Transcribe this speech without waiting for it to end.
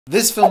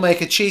This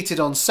filmmaker cheated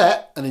on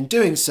set and in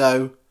doing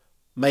so,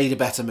 made a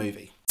better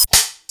movie.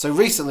 So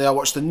recently I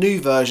watched the new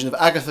version of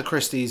Agatha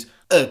Christie's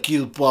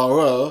Hercule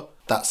Poirot,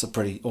 that's a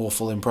pretty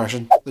awful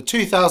impression, the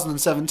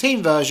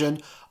 2017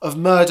 version of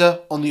Murder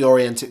on the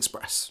Orient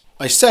Express.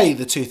 I say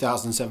the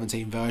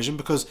 2017 version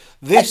because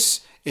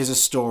this is a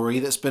story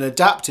that's been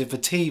adapted for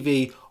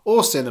TV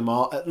or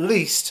cinema at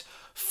least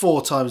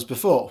 4 times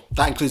before.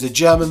 That includes a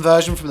German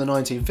version from the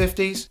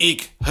 1950s,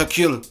 Ich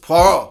Hercule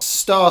Poirot,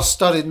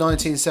 star-studded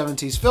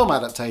 1970s film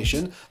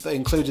adaptation that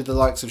included the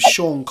likes of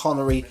Sean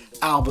Connery,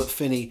 Albert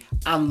Finney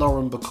and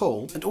Lauren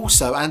Bacall, and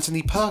also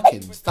Anthony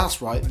Perkins.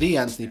 That's right, the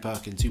Anthony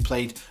Perkins who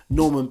played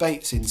Norman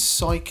Bates in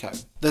Psycho.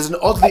 There's an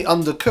oddly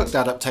undercooked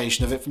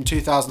adaptation of it from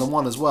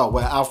 2001 as well,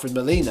 where Alfred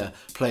Molina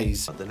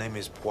plays... The name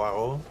is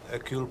Poirot,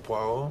 Hercule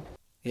Poirot.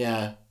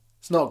 Yeah.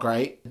 It's not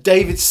great.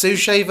 David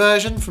Suchet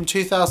version from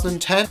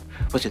 2010.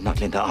 Was it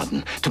not Linda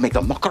Arden to make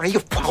the mockery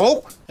of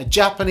Poirot? A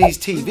Japanese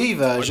TV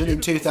version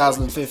in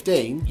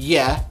 2015.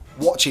 Yeah,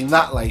 watching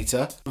that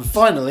later. And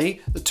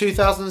finally, the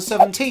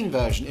 2017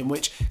 version in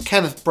which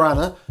Kenneth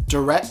Branagh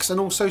directs and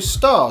also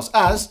stars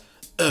as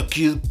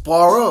Hercule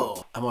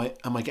Poirot.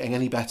 Am I getting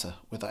any better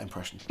with that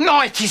impression?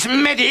 No, it is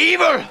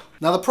medieval!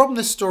 Now the problem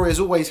this story has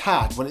always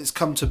had when it's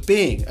come to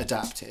being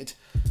adapted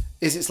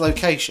is its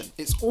location.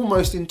 It's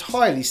almost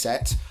entirely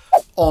set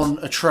on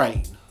a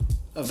train,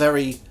 a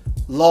very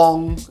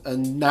long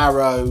and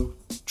narrow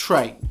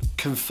train,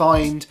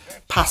 confined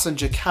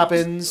passenger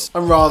cabins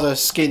and rather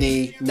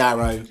skinny,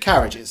 narrow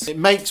carriages. It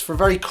makes for a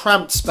very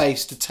cramped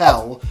space to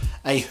tell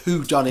a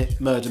whodunit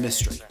murder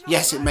mystery.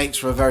 Yes, it makes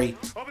for a very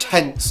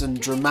tense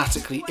and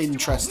dramatically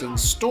interesting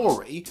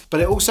story, but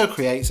it also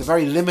creates a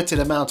very limited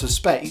amount of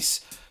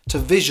space to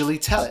visually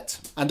tell it.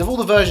 And of all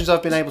the versions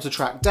I've been able to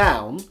track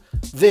down,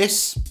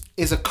 this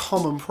is a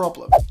common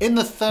problem. In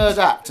the third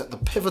act, at the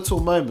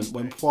pivotal moment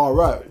when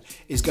Poirot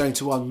is going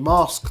to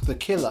unmask the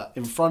killer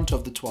in front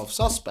of the 12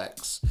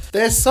 suspects,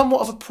 there's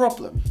somewhat of a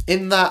problem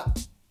in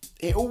that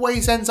it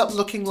always ends up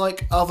looking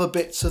like other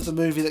bits of the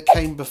movie that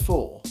came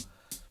before.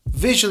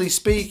 Visually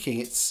speaking,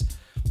 it's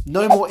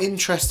no more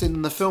interesting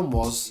than the film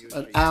was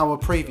an hour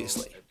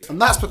previously.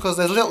 And that's because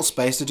there's little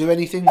space to do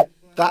anything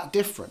that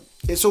different.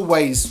 It's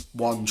always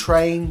one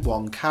train,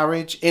 one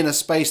carriage, in a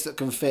space that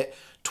can fit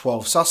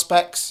 12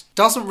 suspects.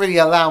 Doesn't really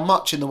allow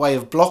much in the way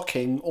of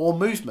blocking or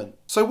movement.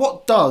 So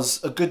what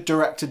does a good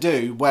director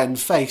do when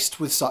faced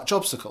with such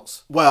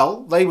obstacles?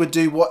 Well, they would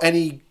do what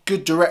any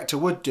good director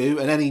would do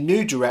and any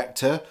new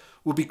director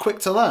would be quick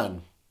to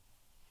learn.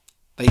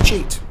 They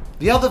cheat.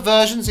 The other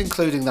versions,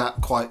 including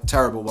that quite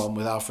terrible one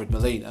with Alfred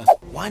Molina.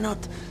 Why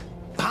not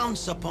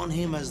pounce upon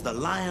him as the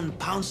lion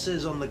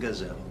pounces on the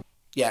gazelle?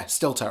 Yeah,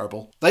 still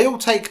terrible. They all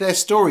take their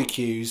story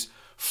cues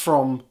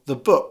from the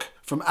book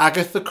from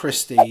Agatha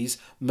Christie's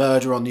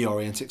Murder on the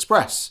Orient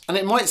Express. And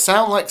it might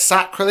sound like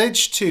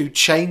sacrilege to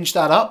change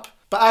that up,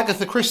 but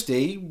Agatha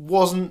Christie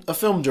wasn't a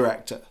film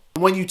director.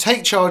 And when you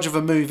take charge of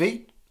a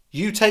movie,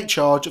 you take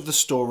charge of the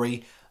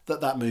story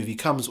that that movie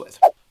comes with.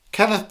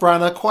 Kenneth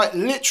Branagh quite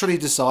literally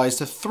decides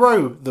to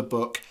throw the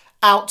book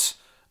out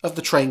of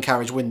the train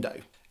carriage window.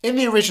 In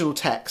the original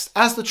text,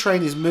 as the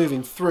train is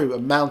moving through a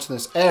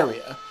mountainous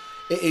area,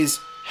 it is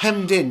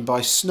hemmed in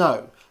by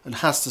snow and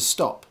has to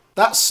stop.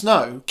 That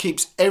snow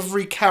keeps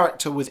every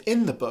character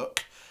within the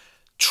book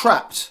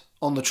trapped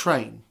on the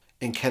train.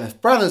 In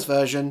Kenneth Branagh's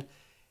version,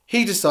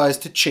 he decides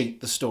to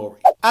cheat the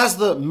story. As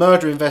the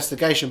murder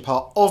investigation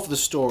part of the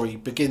story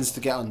begins to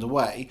get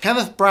underway,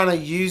 Kenneth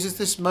Branagh uses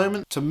this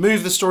moment to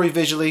move the story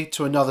visually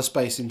to another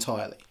space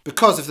entirely.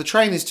 Because if the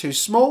train is too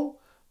small,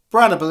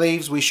 Branagh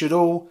believes we should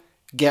all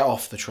get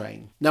off the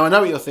train. Now I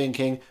know what you're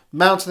thinking,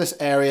 mountainous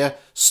area,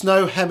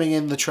 snow hemming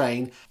in the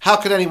train, how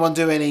could anyone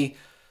do any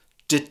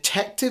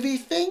detective-y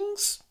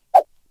things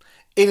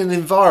in an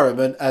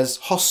environment as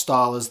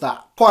hostile as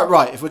that? Quite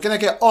right, if we're going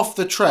to get off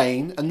the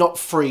train and not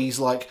freeze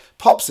like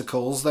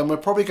popsicles, then we're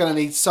probably going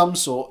to need some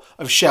sort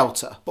of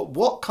shelter. But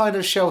what kind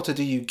of shelter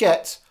do you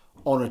get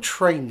on a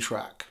train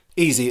track?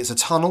 Easy, it's a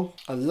tunnel.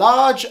 A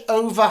large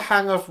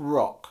overhang of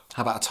rock.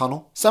 How about a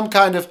tunnel? Some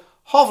kind of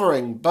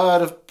hovering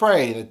bird of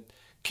prey that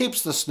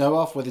keeps the snow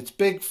off with its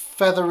big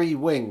feathery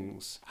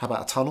wings. How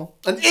about a tunnel?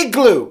 An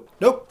igloo!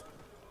 Nope.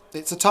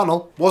 It's a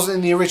tunnel. Wasn't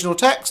in the original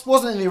text,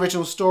 wasn't in the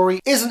original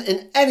story, isn't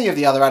in any of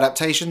the other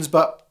adaptations,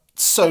 but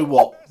so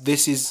what?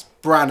 This is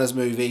Branagh's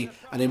movie,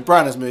 and in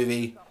Branagh's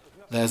movie,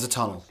 there's a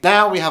tunnel.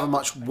 Now we have a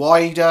much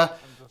wider,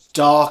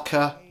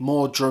 darker,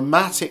 more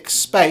dramatic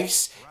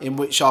space in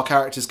which our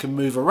characters can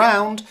move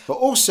around, but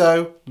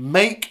also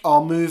make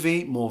our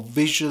movie more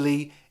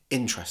visually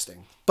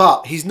interesting.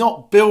 But he's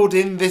not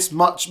building this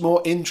much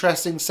more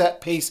interesting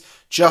set piece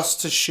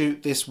just to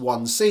shoot this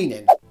one scene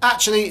in.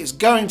 Actually, it's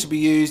going to be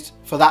used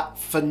for that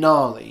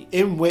finale,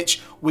 in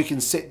which we can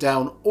sit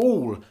down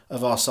all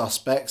of our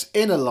suspects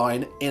in a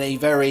line in a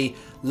very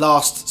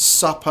Last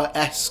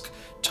Supper-esque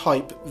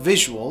type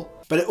visual,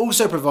 but it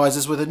also provides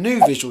us with a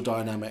new visual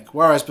dynamic,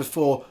 whereas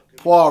before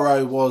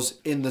Poirot was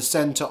in the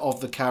centre of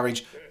the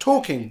carriage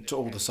talking to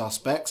all the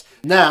suspects,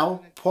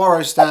 now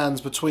Poirot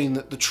stands between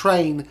the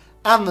train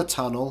and the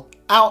tunnel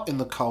out in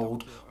the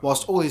cold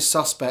whilst all his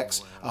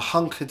suspects are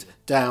hunkered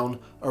down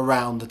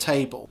around the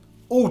table,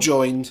 all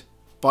joined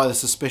by the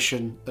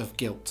suspicion of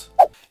guilt.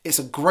 It's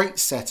a great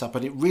setup,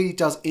 and it really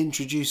does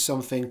introduce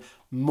something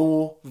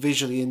more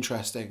visually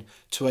interesting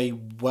to a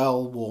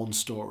well-worn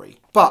story.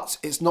 But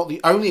it's not the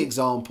only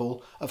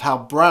example of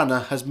how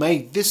Branagh has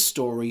made this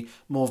story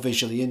more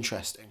visually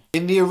interesting.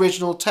 In the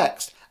original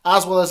text,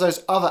 as well as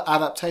those other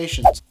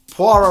adaptations,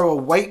 Poirot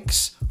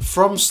awakes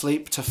from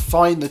sleep to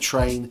find the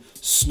train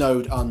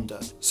snowed under.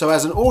 So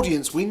as an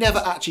audience, we never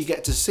actually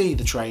get to see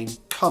the train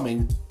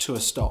coming to a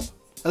stop.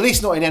 At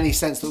least not in any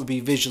sense that would be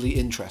visually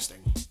interesting.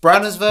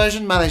 Branagh's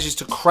version manages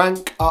to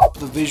crank up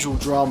the visual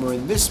drama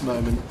in this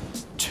moment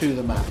to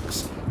the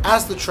max.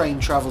 As the train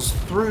travels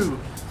through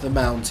the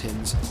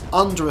mountains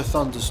under a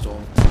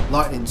thunderstorm,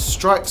 lightning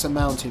strikes a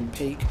mountain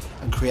peak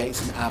and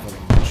creates an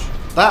avalanche.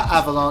 That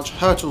avalanche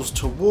hurtles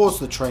towards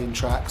the train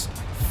tracks,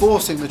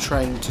 forcing the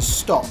train to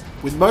stop,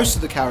 with most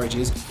of the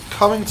carriages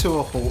coming to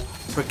a halt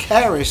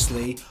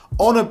precariously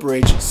on a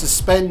bridge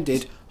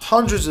suspended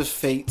hundreds of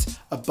feet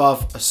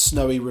above a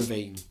snowy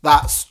ravine.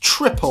 That's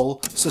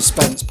triple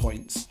suspense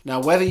points.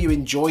 Now, whether you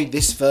enjoy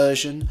this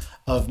version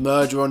of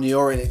Murder on the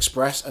Orient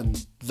Express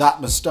and that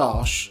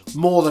moustache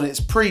more than its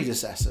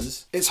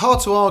predecessors, it's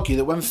hard to argue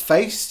that when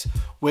faced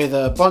with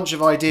a bunch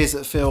of ideas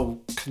that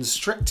feel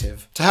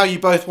constrictive to how you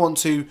both want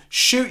to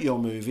shoot your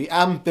movie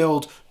and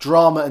build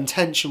drama and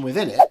tension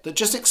within it, that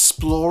just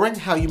exploring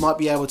how you might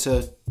be able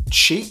to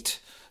cheat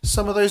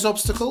some of those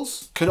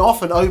obstacles can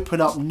often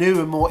open up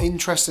new and more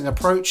interesting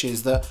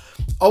approaches that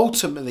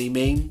ultimately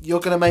mean you're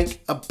going to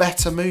make a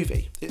better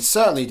movie. It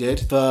certainly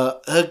did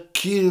for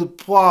Hercule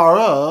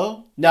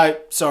Poirot. No,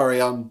 sorry,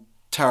 I'm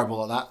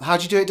terrible at that.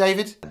 How'd you do it,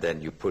 David? And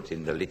then you put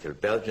in the little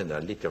Belgian, a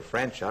little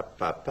French,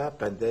 up,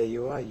 and there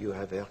you are. You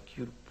have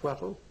Hercule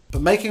Poirot.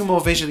 But making a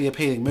more visually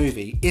appealing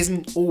movie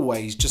isn't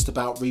always just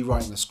about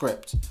rewriting the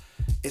script.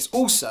 It's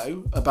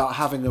also about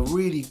having a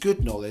really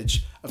good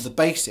knowledge of the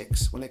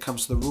basics when it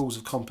comes to the rules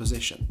of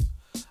composition.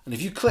 And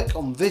if you click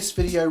on this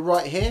video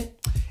right here,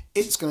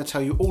 it's going to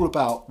tell you all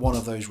about one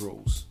of those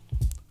rules.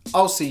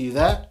 I'll see you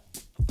there.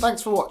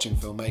 Thanks for watching,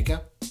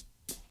 filmmaker.